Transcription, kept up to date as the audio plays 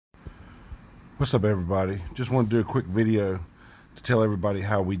What's up, everybody? Just want to do a quick video to tell everybody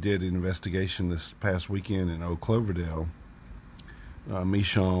how we did an investigation this past weekend in Old Cloverdale.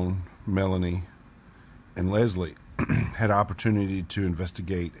 Michonne, Melanie, and Leslie had an opportunity to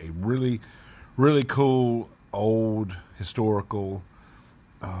investigate a really cool old historical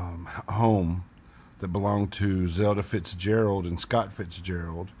home that belonged to Zelda Fitzgerald and Scott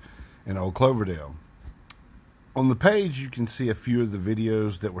Fitzgerald in Old Cloverdale. On the page you can see a few of the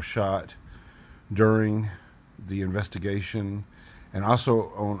videos that were shot during the investigation, and also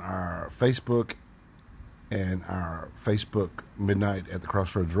on our Facebook and our Facebook Midnight at the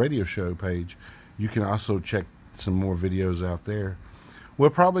Crossroads radio show page you can also check some more videos out there.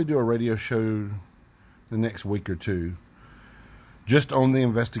 We'll probably do a radio show the next week or two just on the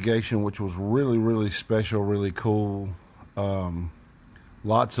investigation, which was really special, really cool.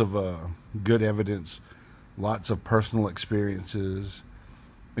 Lots of good evidence, lots of personal experiences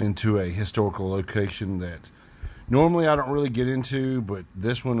into a historical location that normally I don't really get into, but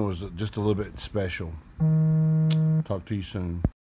this one was just a little bit special. Talk to you soon.